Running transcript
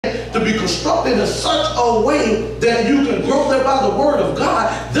man to be constructed in such a way that you can grow there by the word of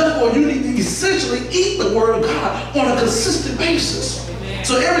God. Therefore, you need to essentially eat the word of God on a consistent basis.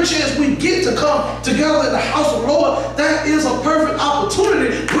 So every chance we get to come together in the house of the Lord, that is a perfect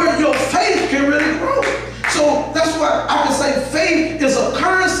opportunity where your faith can really grow. So that's why I can say faith is a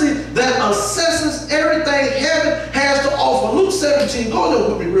currency that assesses everything heaven has to offer. Luke 17, go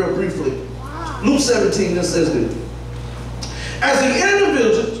there with me real briefly. Luke 17, that says this. As the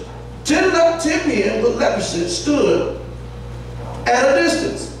individuals, 10 men with leprosy stood at a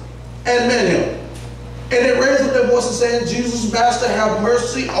distance and met him. And they raised up their voices saying, Jesus, Master, have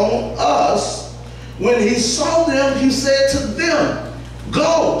mercy on us. When he saw them, he said to them,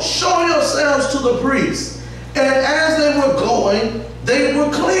 go, show yourselves to the priests. And as they were going, they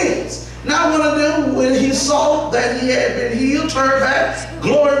were cleansed. Now one of them, when he saw that he had been healed, turned back,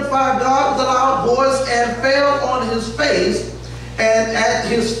 glorified God with a loud voice, and fell on his face and at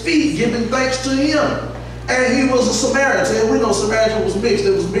his feet, giving thanks to him. And he was a Samaritan. And we know Samaritan was mixed.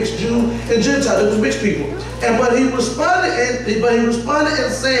 It was mixed Jew and Gentile. It was mixed people. But he responded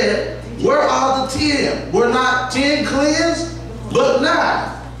and said, where are the 10? Were not 10 cleansed, but 9?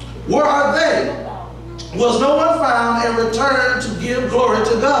 Where are they? Was no one found and returned to give glory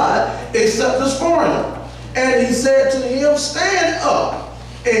to God except this foreigner? And he said to him, stand up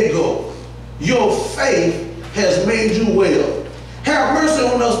and go. Your faith has made you well. Have mercy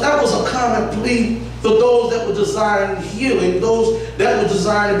on us. That was a common plea for those that were desiring healing, those that were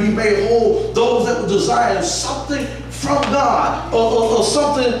desiring to be made whole, those that were desiring something from God or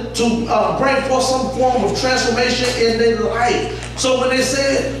something to bring forth some form of transformation in their life. So when they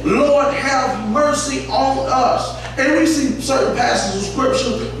said, Lord, have mercy on us, and we see certain passages of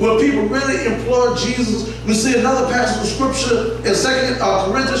scripture where people really implore Jesus. We see another passage of scripture in 2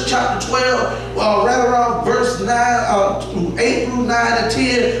 Corinthians chapter 12, right around verse 8 through 9 and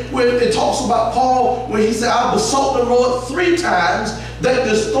 10, where it talks about Paul, when he said, I besought the Lord 3 times that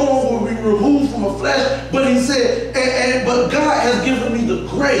this thorn will be removed from my flesh. But he said, but God has given me the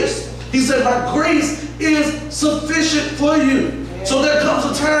grace. He said, my grace is sufficient for you. So there comes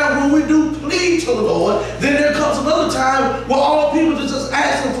a time when we do plead to the Lord. Then there comes another time where all people are just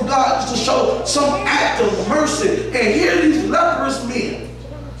asking for God to show some act of mercy. And here these leprous men,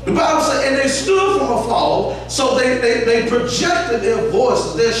 the Bible says, and they stood from afar, so they projected their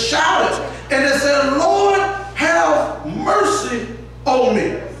voices, they shouted, and they said, Lord, have mercy on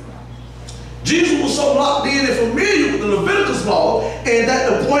me. Jesus was so locked in and familiar with the Leviticus law, and at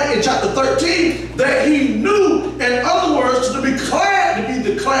the point in chapter 13 that he knew, in other words, to be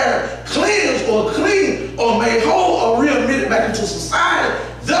declared cleansed or clean or made whole or readmitted back into society.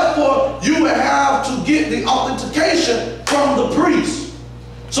 Therefore, you would have to get the authentication from the priest.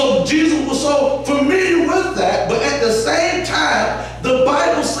 So Jesus was so familiar with that, but at the same time, the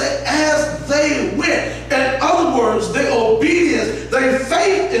Bible said as they went. In other words, their obedience, their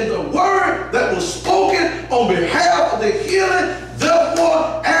faith in the word that was spoken on behalf of the healing,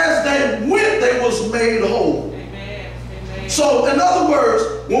 therefore, as they went, they was made whole. Amen. Amen. So, in other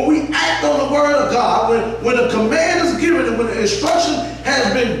words, when we act on the word of God, when a command is given and when the instruction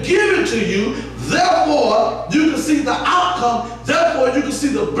has been given to you, therefore, you can see the outcome. Therefore, you can see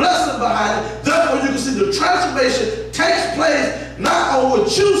the blessing behind it. Therefore, you can see the transformation takes place not on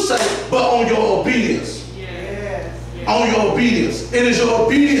what you say, but on your obedience. Yes. Yes. On your obedience. It is your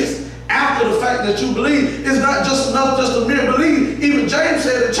obedience after the fact that you believe. It's not just enough just to mere believe. Even James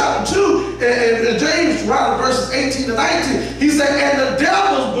said in chapter 2, and James, right, verses 18 to 19, he said, and the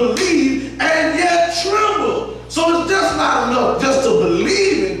devils believe and yet tremble. So it's just not enough just to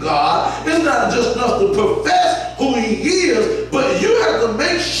believe in God. It's not just enough to profess who he is, but you have to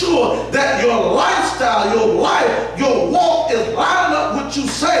make sure that your lifestyle, your life, your walk is lining up with what you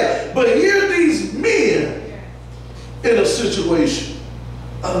say. But here these men in a situation,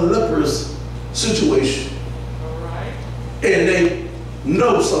 a leprous situation, and they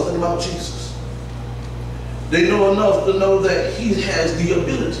know something about Jesus. They know enough to know that he has the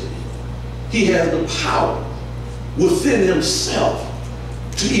ability. He has the power within himself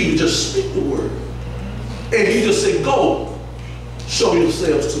to even just speak the word. And he just said, go, show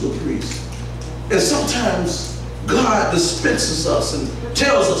yourselves to the priest. And sometimes God dispenses us and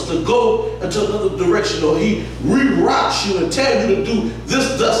tells us to go into another direction, or he reroutes you and tells you to do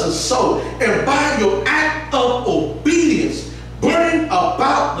this, thus, and so. And by your act of obedience, bring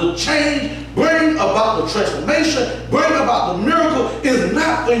about the change, bring about the transformation, bring about the miracle. Is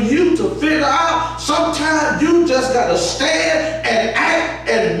not for you to figure out. Sometimes you just got to stand and act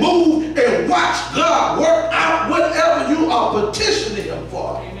and move and watch God work out whatever you are petitioning him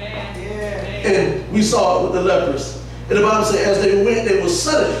for. Amen. And we saw it with the lepers. And the Bible says, as they went, they were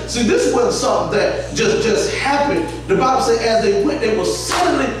suddenly. See, this wasn't something that just happened. The Bible says, as they went, they were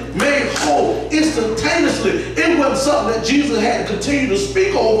suddenly made whole, instantaneously. It wasn't something that Jesus had to continue to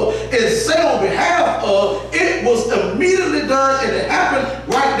speak over and say on behalf of. It was immediately done, and it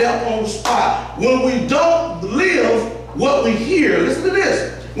happened right there on the spot. When we don't live what we hear, listen to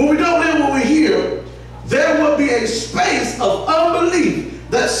this. When we don't live what we hear, there will be a space of unbelief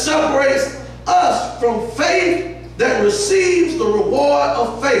that separates us from faith that receives the reward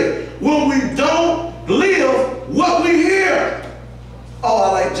of faith. When we don't live what we hear. Oh,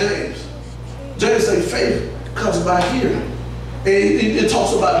 I like James. James says faith comes by hearing. And it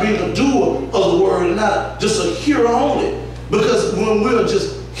talks about being a doer of the word and not just a hearer only. Because when we're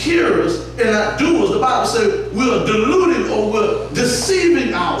just hearers and not doers, the Bible says we're deluding or we're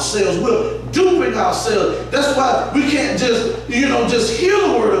deceiving ourselves. We're duping ourselves. That's why we can't just hear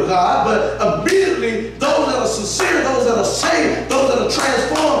the word of God, but immediately those that are sincere, those that are saved, those that are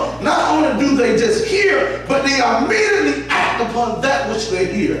transformed, not only do they just hear, but they immediately act upon that which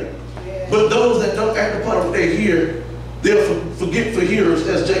they hear. Yeah. But those that don't act upon what they hear, they'll forget for hearers,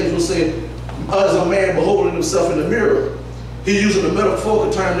 as James was saying, as a man beholding himself in the mirror. He's using a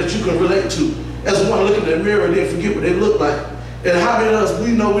metaphorical term that you can relate to. As one looking in the mirror and then forget what they look like. And how many of us,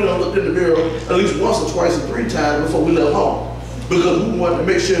 we know we don't look in the mirror at least once or twice or 3 times before we left home. Because we wanted to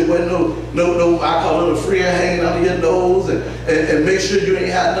make sure there wasn't no I call it a free hanging out of your nose and make sure you ain't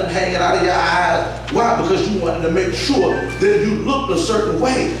had nothing hanging out of your eyes. Why? Because you wanted to make sure that you looked a certain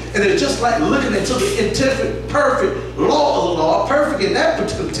way. And it's just like looking into the perfect law of the law. Perfect in that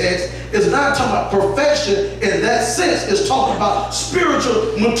particular text is not talking about perfection in that sense. It's talking about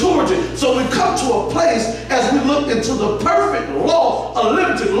spiritual maturity. So we come to a place as we look into the perfect law, a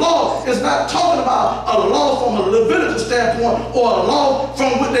limited law. It's not talking about a law from a Levitical standpoint or a law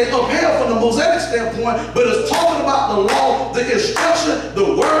from what they upheld from the Mosaic standpoint, but it's talking about the law, the instruction,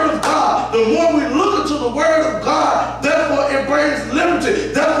 the word of God. The more we look into the word of God, therefore it brings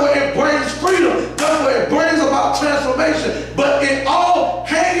liberty, therefore it brings freedom, therefore it brings about transformation. But it all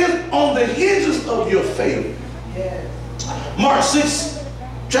hangs on the hinges of your faith. Yes. Mark 6,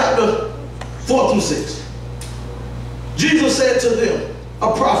 chapter 4 through 6. Jesus said to them,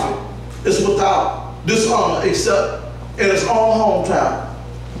 a prophet is without dishonor except in his own hometown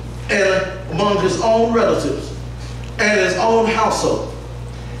and among his own relatives and his own household.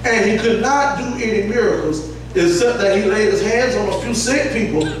 And he could not do any miracles except that he laid his hands on a few sick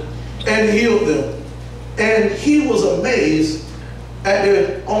people and healed them. And he was amazed at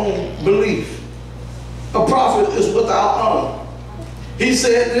their own belief. A prophet is without honor. He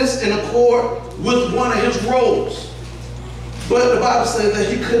said this in accord with one of his robes. But the Bible says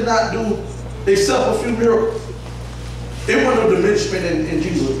that he could not do except a few miracles. It wasn't a diminishment in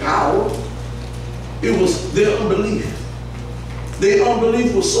Jesus' power. It was their unbelief. Their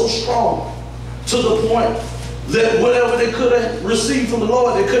unbelief was so strong to the point that whatever they could have received from the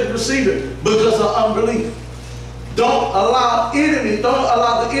Lord, they couldn't receive it because of unbelief. Don't allow the enemy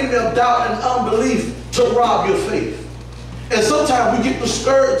of doubt and unbelief to rob your faith. And sometimes we get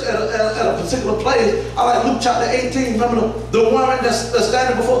discouraged at a particular place. I like Luke chapter 18. Remember the woman that's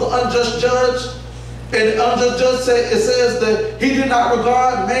standing before the unjust judge? And the unjust judge says that he did not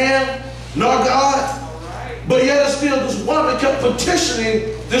regard man nor God. But yet still this woman kept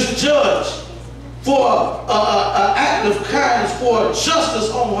petitioning this judge for an act of kindness, for justice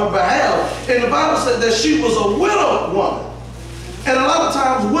on her behalf. And the Bible said that she was a widowed woman. And a lot of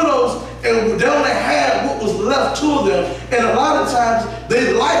times widows, and they only had what was left to them. And a lot of times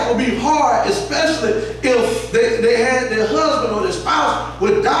their life would be hard, especially if they had their husband or their spouse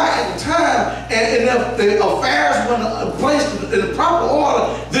would die at the time, and if the affairs weren't placed in the proper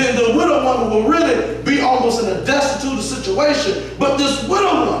order, then the widow woman will really be almost in a destitute situation. But this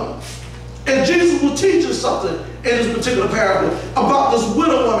widow woman, and Jesus will teach us something in this particular parable about this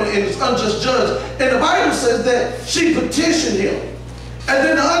widow woman and this unjust judge. And the Bible says that she petitioned him. And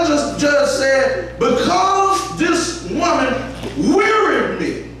then the unjust judge said, because this woman wearied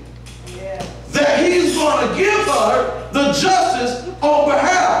me, that he's going to give her the justice on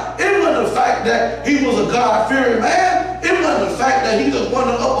behalf. It wasn't the fact that he was a God-fearing man. It wasn't the fact that he just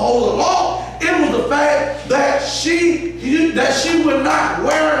wanted to uphold the law. It was the fact that she would not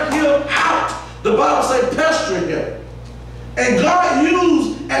wear him out. The Bible says pestering him. And God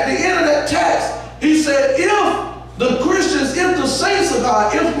used, at the end of that text, he said, if the Christians, if the saints of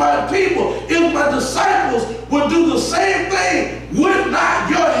God, if my people, if my disciples would do the same thing, would not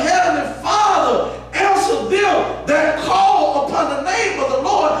your heavenly Father answer them that call upon the name of the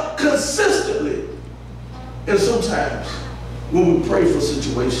Lord consistently? And sometimes when we pray for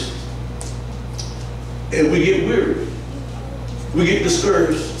situations and we get weary, We get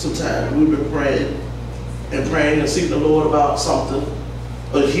discouraged sometimes. We've been praying and seeking the Lord about something,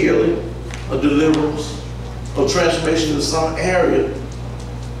 a healing, a deliverance, a transformation in some area.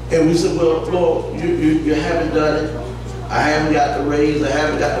 And we said, well, Lord, you haven't done it. I haven't got the raise. I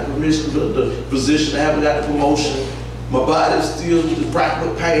haven't got the permission, the position. I haven't got the promotion. My body's still racked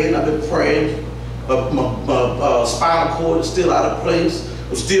with pain. I've been praying. My spinal cord is still out of place.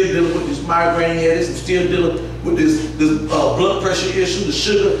 I'm still dealing with these migraine headaches. I'm still dealing with this blood pressure issue, the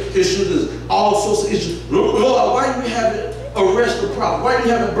sugar issue, there's all sorts of issues. Lord, why you haven't arrested the problem? Why you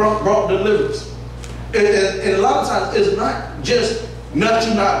haven't brought deliverance? And a lot of times it's not just not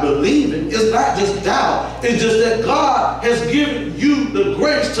you not believing. It's not just doubt. It's just that God has given you the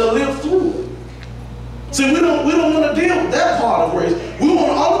grace to live through it. See, we don't want to deal with that part of grace.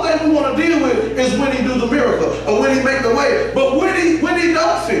 All the thing we want to deal with is when He do the miracle or when He make the way. But when he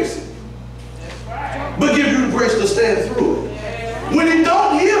don't fix it, but give you the grace to stand through it. When He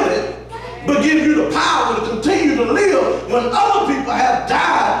don't heal it, but give you the power to continue to live when other people have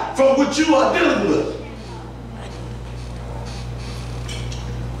died from what you are dealing with.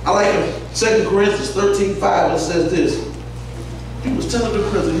 I like in 2 Corinthians 13:5, it says this. He was telling the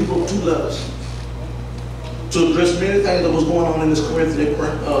Corinthians, he wrote 2 letters to address many things that was going on in this Corinthian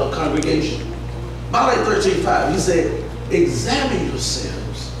congregation. I like 13:5, he said, examine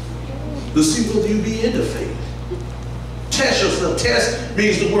yourselves to see whether you be in the faith. Test yourself. Test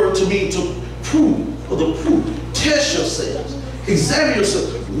means the word to mean to prove, or the proof. Test yourselves. Examine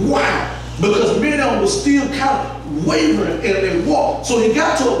yourself. Why? Because many of them were still kind of wavering in their walk. So he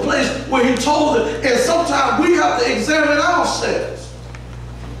got to a place where he told them, and sometimes we have to examine ourselves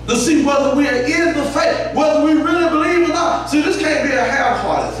to see whether we are in the faith, whether we really believe or not. See, this can't be a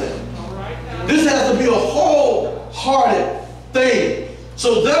half-hearted thing. This has to be a wholehearted thing.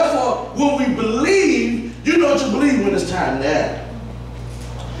 So therefore, when we believe, you know what you believe when it's time to act.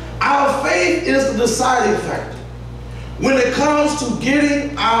 Our faith is the deciding factor when it comes to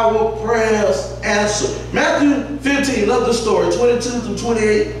getting our prayers answered. Matthew 15, love the story, 22 through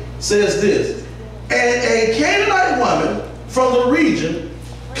 28 says this. And a Canaanite woman from the region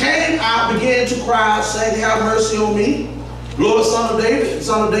came out, began to cry, saying, have mercy on me, Lord, son of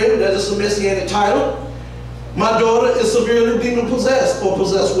David, that is a messianic title. My daughter is severely demon possessed, or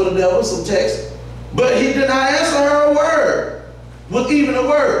possessed with a devil, some text. But he did not answer her a word, with even a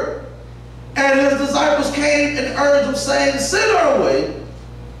word. And his disciples came and urged him, saying, send her away,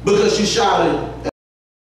 because she shouted